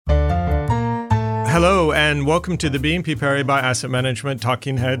Hello, and welcome to the BNP Paribas Asset Management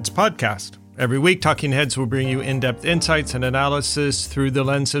Talking Heads podcast. Every week, Talking Heads will bring you in-depth insights and analysis through the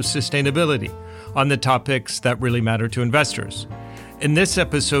lens of sustainability on the topics that really matter to investors. In this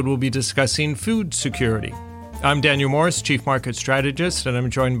episode, we'll be discussing food security. I'm Daniel Morris, Chief Market Strategist, and I'm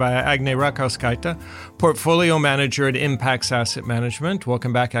joined by Agne Rakauskaite, Portfolio Manager at Impax Asset Management.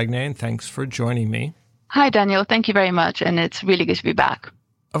 Welcome back, Agne, and thanks for joining me. Hi, Daniel. Thank you very much, and it's really good to be back.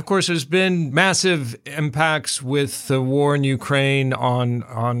 Of course, there's been massive impacts with the war in Ukraine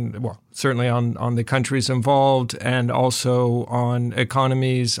certainly on the countries involved, and also on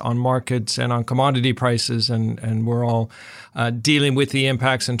economies, on markets, and on commodity prices. And we're all dealing with the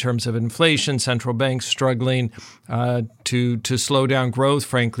impacts in terms of inflation, central banks struggling to slow down growth,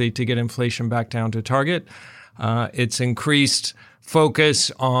 frankly, to get inflation back down to target. It's increased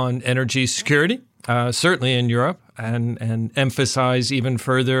focus on energy security, certainly in Europe, and emphasize even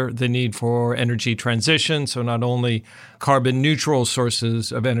further the need for energy transition. So not only carbon neutral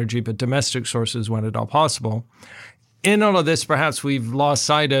sources of energy, but domestic sources when at all possible. In all of this, perhaps we've lost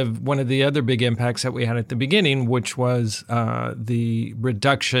sight of one of the other big impacts that we had at the beginning, which was the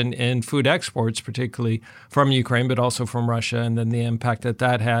reduction in food exports, particularly from Ukraine, but also from Russia, and then the impact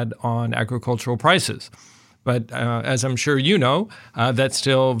that had on agricultural prices. But as I'm sure you know, that's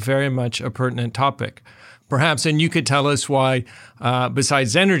still very much a pertinent topic. Perhaps, and you could tell us why,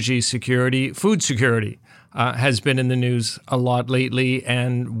 besides energy security, food security has been in the news a lot lately,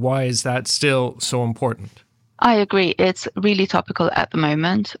 and why is that still so important? I agree. It's really topical at the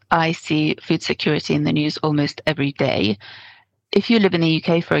moment. I see food security in the news almost every day. If you live in the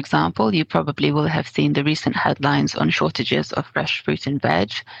UK, for example, you probably will have seen the recent headlines on shortages of fresh fruit and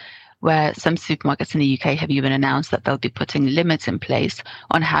veg, where some supermarkets in the UK have even announced that they'll be putting limits in place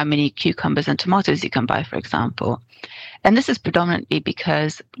on how many cucumbers and tomatoes you can buy, for example. And this is predominantly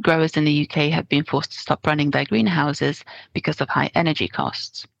because growers in the UK have been forced to stop running their greenhouses because of high energy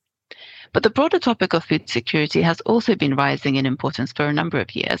costs. But the broader topic of food security has also been rising in importance for a number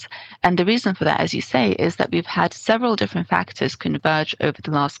of years. And the reason for that, as you say, is that we've had several different factors converge over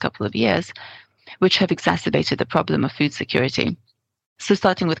the last couple of years, which have exacerbated the problem of food security. So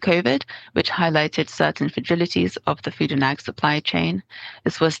starting with COVID, which highlighted certain fragilities of the food and ag supply chain.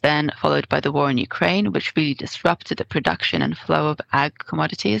 This was then followed by the war in Ukraine, which really disrupted the production and flow of ag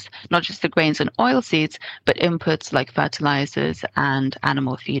commodities, not just the grains and oilseeds, but inputs like fertilizers and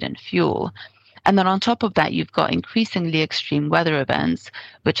animal feed and fuel. And then on top of that, you've got increasingly extreme weather events,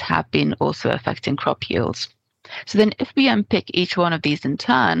 which have been also affecting crop yields. So then if we unpick each one of these in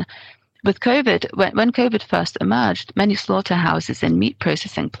turn, with COVID, when COVID first emerged, many slaughterhouses and meat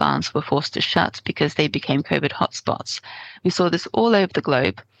processing plants were forced to shut because they became COVID hotspots. We saw this all over the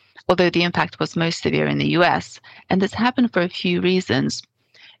globe, although the impact was most severe in the US. And this happened for a few reasons.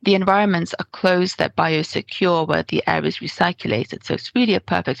 The environments are closed, they're biosecure, where the air is recirculated. So it's really a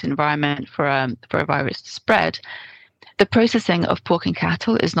perfect environment for a virus to spread. The processing of pork and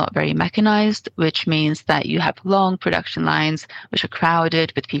cattle is not very mechanized, which means that you have long production lines which are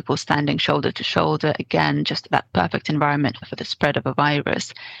crowded with people standing shoulder to shoulder. Again, just that perfect environment for the spread of a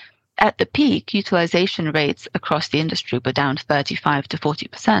virus. At the peak, utilization rates across the industry were down 35 to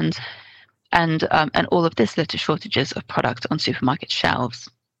 40%, and all of this led to shortages of product on supermarket shelves.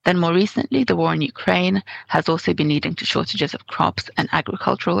 Then more recently, the war in Ukraine has also been leading to shortages of crops and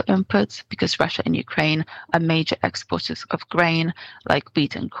agricultural inputs because Russia and Ukraine are major exporters of grain like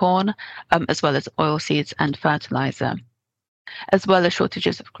wheat and corn, as well as oilseeds and fertilizer. As well as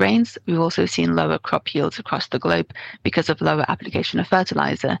shortages of grains, we've also seen lower crop yields across the globe because of lower application of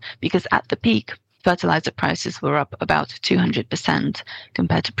fertilizer, because at the peak, fertilizer prices were up about 200%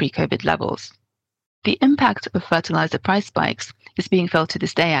 compared to pre-COVID levels. The impact of fertilizer price spikes is being felt to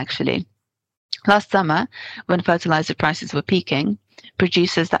this day, actually. Last summer, when fertilizer prices were peaking,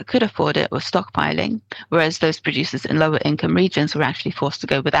 producers that could afford it were stockpiling, whereas those producers in lower income regions were actually forced to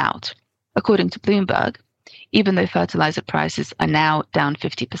go without. According to Bloomberg, even though fertilizer prices are now down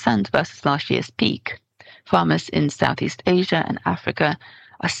 50% versus last year's peak, farmers in Southeast Asia and Africa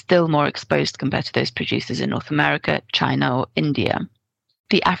are still more exposed compared to those producers in North America, China, or India.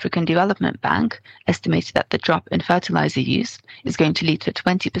 The African Development Bank estimated that the drop in fertilizer use is going to lead to a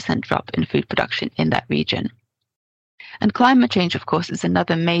 20% drop in food production in that region. And climate change, of course, is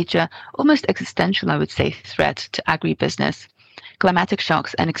another major, almost existential, I would say, threat to agribusiness. Climatic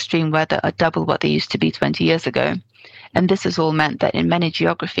shocks and extreme weather are double what they used to be 20 years ago. And this has all meant that in many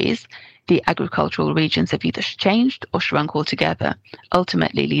geographies, the agricultural regions have either changed or shrunk altogether,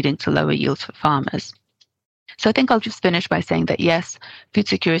 ultimately leading to lower yields for farmers. So I think I'll just finish by saying that, yes, food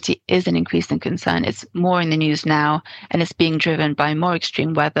security is an increasing concern. It's more in the news now, and it's being driven by more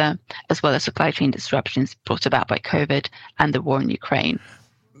extreme weather, as well as supply chain disruptions brought about by COVID and the war in Ukraine.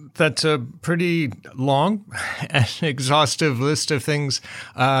 That's a pretty long and exhaustive list of things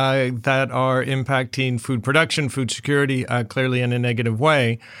that are impacting food production, food security, clearly in a negative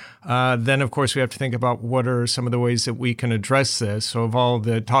way. Then, of course, we have to think about what are some of the ways that we can address this. So of all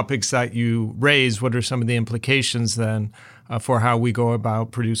the topics that you raise, what are some of the implications then for how we go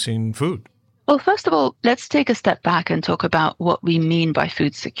about producing food? Well, first of all, let's take a step back and talk about what we mean by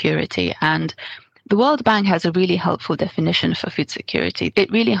food security. And the World Bank has a really helpful definition for food security.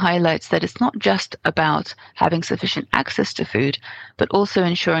 It really highlights that it's not just about having sufficient access to food, but also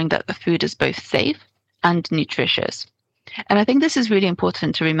ensuring that the food is both safe and nutritious. And I think this is really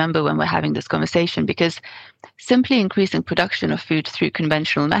important to remember when we're having this conversation, because simply increasing production of food through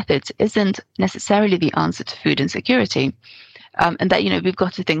conventional methods isn't necessarily the answer to food insecurity. And that, we've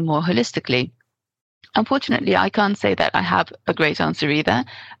got to think more holistically. Unfortunately, I can't say that I have a great answer either.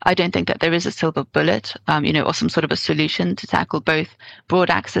 I don't think that there is a silver bullet, or some sort of a solution to tackle both broad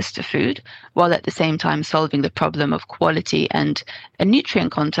access to food, while at the same time solving the problem of quality and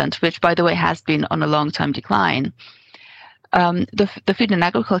nutrient content, which, by the way, has been on a long-term decline. The Food and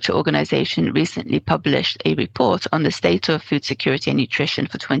Agriculture Organization recently published a report on the state of food security and nutrition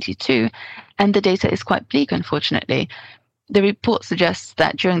for 2022, and the data is quite bleak, unfortunately. The report suggests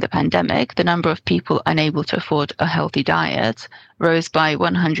that during the pandemic, the number of people unable to afford a healthy diet rose by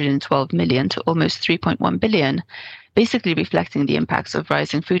 112 million to almost 3.1 billion, basically reflecting the impacts of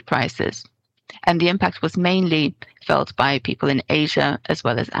rising food prices. And the impact was mainly felt by people in Asia as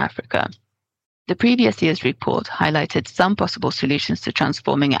well as Africa. The previous year's report highlighted some possible solutions to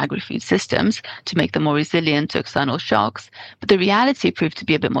transforming agri-food systems to make them more resilient to external shocks, but the reality proved to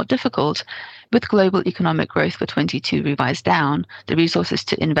be a bit more difficult. With global economic growth for 22 revised down, the resources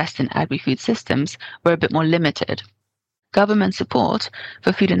to invest in agri-food systems were a bit more limited. Government support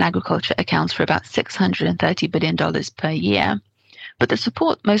for food and agriculture accounts for about $630 billion per year, but the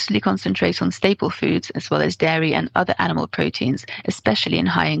support mostly concentrates on staple foods as well as dairy and other animal proteins, especially in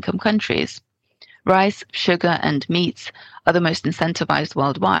high-income countries. Rice, sugar, and meats are the most incentivized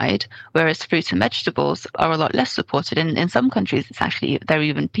worldwide, whereas fruits and vegetables are a lot less supported. And in some countries, they're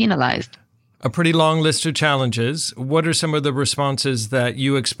even penalized. A pretty long list of challenges. What are some of the responses that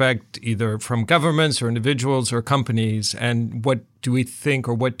you expect either from governments or individuals or companies? And what do we think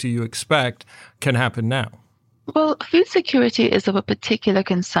or what do you expect can happen now? Well, food security is of a particular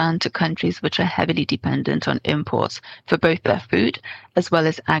concern to countries which are heavily dependent on imports for both their food as well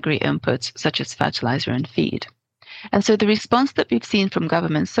as agri-inputs such as fertilizer and feed. And so the response that we've seen from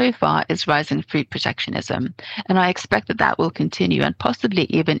governments so far is rising food protectionism, and I expect that will continue and possibly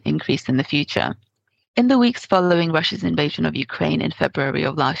even increase in the future. In the weeks following Russia's invasion of Ukraine in February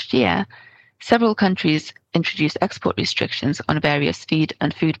of last year, several countries introduced export restrictions on various feed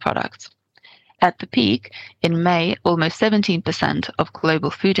and food products. At the peak, in May, almost 17% of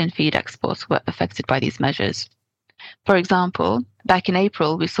global food and feed exports were affected by these measures. For example, back in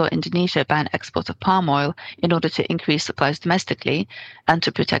April, we saw Indonesia ban export of palm oil in order to increase supplies domestically and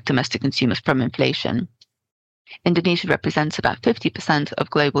to protect domestic consumers from inflation. Indonesia represents about 50% of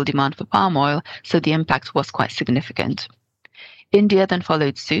global demand for palm oil, so the impact was quite significant. India then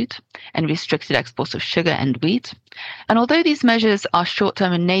followed suit and restricted exports of sugar and wheat. And although these measures are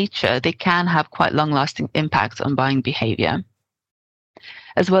short-term in nature, they can have quite long-lasting impacts on buying behavior.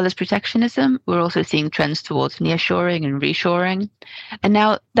 As well as protectionism, we're also seeing trends towards nearshoring and reshoring. And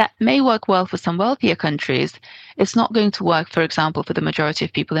now that may work well for some wealthier countries, it's not going to work, for example, for the majority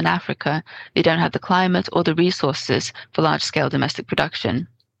of people in Africa. They don't have the climate or the resources for large-scale domestic production.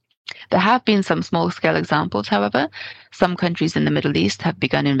 There have been some small-scale examples, however. Some countries in the Middle East have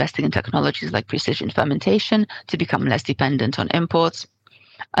begun investing in technologies like precision fermentation to become less dependent on imports.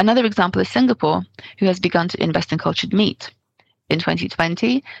 Another example is Singapore, who has begun to invest in cultured meat. In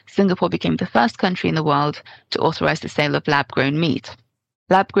 2020, Singapore became the first country in the world to authorize the sale of lab-grown meat.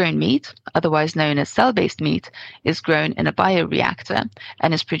 Lab-grown meat, otherwise known as cell-based meat, is grown in a bioreactor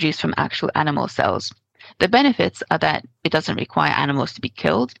and is produced from actual animal cells. The benefits are that it doesn't require animals to be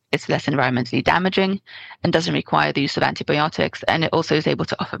killed, it's less environmentally damaging, and doesn't require the use of antibiotics, and it also is able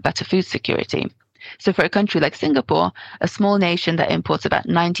to offer better food security. So for a country like Singapore, a small nation that imports about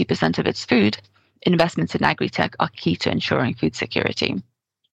 90% of its food, investments in agri-tech are key to ensuring food security.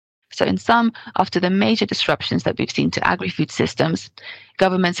 So in sum, after the major disruptions that we've seen to agri-food systems,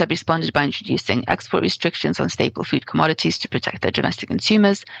 governments have responded by introducing export restrictions on staple food commodities to protect their domestic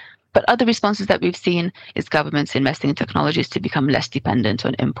consumers. But other responses that we've seen is governments investing in technologies to become less dependent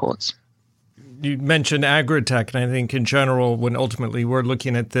on imports. You mentioned agri-tech, and I think in general, when ultimately we're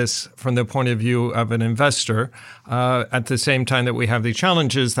looking at this from the point of view of an investor, at the same time that we have the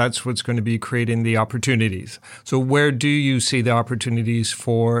challenges, that's what's going to be creating the opportunities. So where do you see the opportunities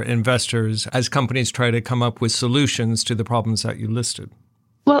for investors as companies try to come up with solutions to the problems that you listed?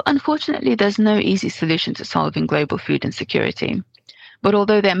 Well, unfortunately, there's no easy solution to solving global food insecurity. But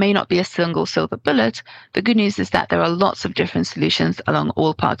although there may not be a single silver bullet, the good news is that there are lots of different solutions along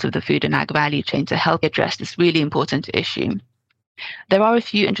all parts of the food and ag value chain to help address this really important issue. There are a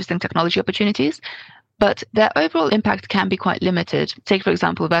few interesting technology opportunities, but their overall impact can be quite limited. Take, for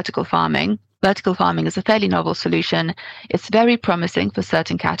example, vertical farming. Vertical farming is a fairly novel solution. It's very promising for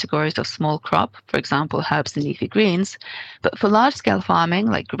certain categories of small crop, for example, herbs and leafy greens. But for large-scale farming,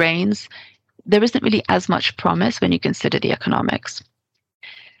 like grains, there isn't really as much promise when you consider the economics.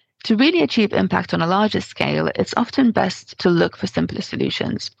 To really achieve impact on a larger scale, it's often best to look for simpler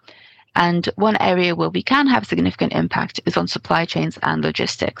solutions. And one area where we can have significant impact is on supply chains and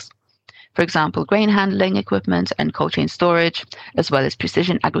logistics. For example, grain handling equipment and cold chain storage, as well as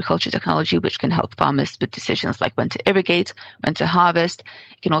precision agriculture technology, which can help farmers with decisions like when to irrigate, when to harvest.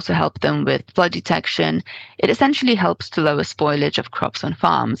 It can also help them with flood detection. It essentially helps to lower spoilage of crops on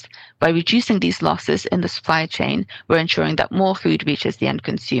farms. By reducing these losses in the supply chain, we're ensuring that more food reaches the end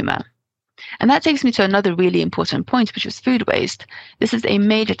consumer. And that takes me to another really important point, which is food waste. This is a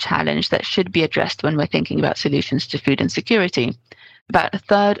major challenge that should be addressed when we're thinking about solutions to food insecurity. About a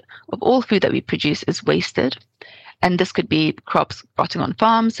third of all food that we produce is wasted. And this could be crops rotting on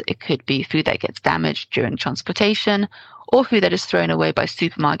farms, it could be food that gets damaged during transportation, or food that is thrown away by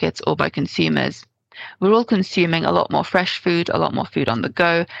supermarkets or by consumers. We're all consuming a lot more fresh food, a lot more food on the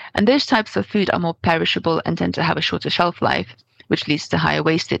go, and those types of food are more perishable and tend to have a shorter shelf life, which leads to higher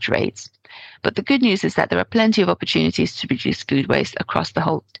wastage rates. But the good news is that there are plenty of opportunities to reduce food waste across the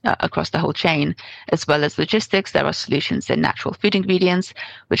whole chain. As well as logistics, there are solutions in natural food ingredients,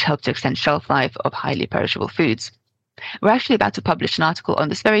 which help to extend shelf life of highly perishable foods. We're actually about to publish an article on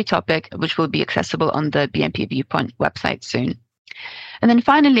this very topic, which will be accessible on the BNP Viewpoint website soon. And then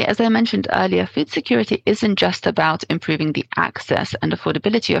finally, as I mentioned earlier, food security isn't just about improving the access and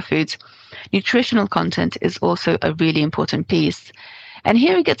affordability of foods. Nutritional content is also a really important piece. And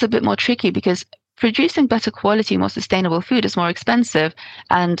here it gets a bit more tricky because producing better quality, more sustainable food is more expensive,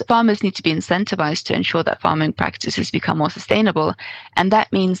 and farmers need to be incentivized to ensure that farming practices become more sustainable. And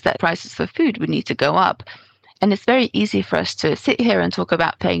that means that prices for food would need to go up. And it's very easy for us to sit here and talk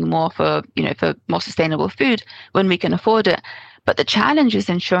about paying more for more sustainable food when we can afford it. But the challenge is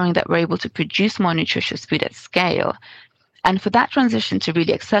ensuring that we're able to produce more nutritious food at scale. And for that transition to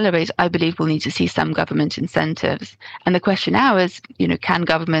really accelerate, I believe we'll need to see some government incentives. And the question now is, can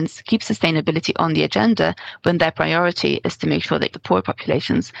governments keep sustainability on the agenda when their priority is to make sure that the poor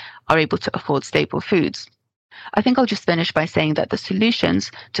populations are able to afford staple foods? I think I'll just finish by saying that the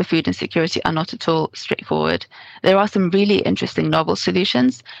solutions to food insecurity are not at all straightforward. There are some really interesting novel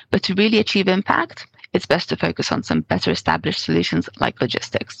solutions, but to really achieve impact, it's best to focus on some better established solutions like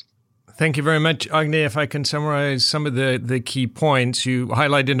logistics. Thank you very much, Agne. If I can summarize some of the key points, you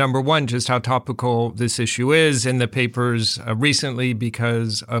highlighted number one, just how topical this issue is in the papers recently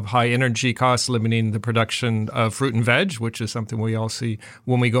because of high energy costs limiting the production of fruit and veg, which is something we all see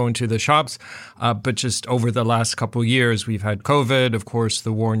when we go into the shops. But just over the last couple of years, we've had COVID, of course,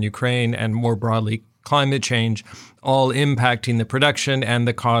 the war in Ukraine, and more broadly, climate change, all impacting the production and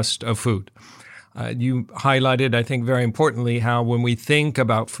the cost of food. You highlighted, I think, very importantly, how when we think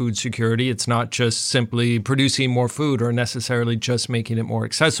about food security, it's not just simply producing more food or necessarily just making it more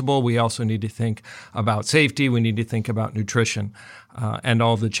accessible. We also need to think about safety. We need to think about nutrition and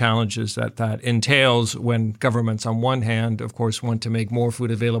all the challenges that entails when governments, on one hand, of course, want to make more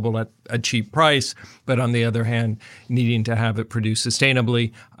food available at a cheap price, but on the other hand, needing to have it produced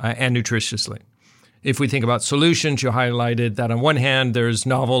sustainably and nutritiously. If we think about solutions, you highlighted that on one hand, there's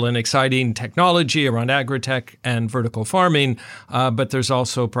novel and exciting technology around agri-tech and vertical farming, but there's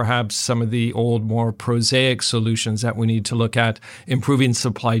also perhaps some of the old, more prosaic solutions that we need to look at, improving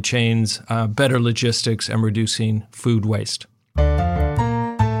supply chains, better logistics, and reducing food waste.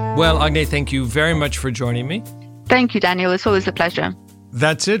 Well, Agne, thank you very much for joining me. Thank you, Daniel. It's always a pleasure.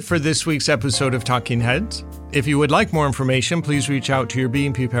 That's it for this week's episode of Talking Heads. If you would like more information, please reach out to your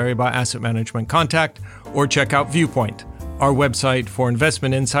BNP Paribas Asset Management contact or check out Viewpoint, our website for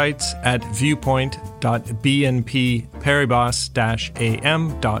investment insights at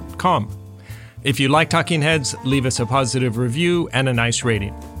viewpoint.bnpparibas-am.com. If you like Talking Heads, leave us a positive review and a nice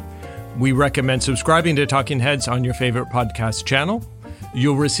rating. We recommend subscribing to Talking Heads on your favorite podcast channel.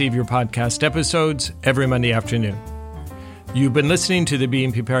 You'll receive your podcast episodes every Monday afternoon. You've been listening to the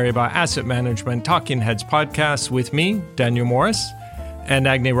BNP Paribas Asset Management Talking Heads podcast with me, Daniel Morris, and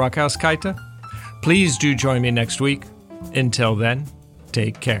Agni Rakauskaite. Please do join me next week. Until then,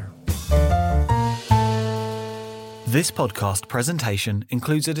 take care. This podcast presentation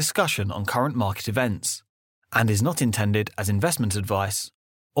includes a discussion on current market events and is not intended as investment advice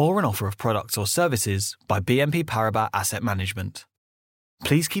or an offer of products or services by BNP Paribas Asset Management.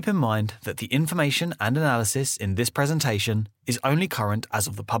 Please keep in mind that the information and analysis in this presentation is only current as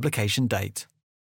of the publication date.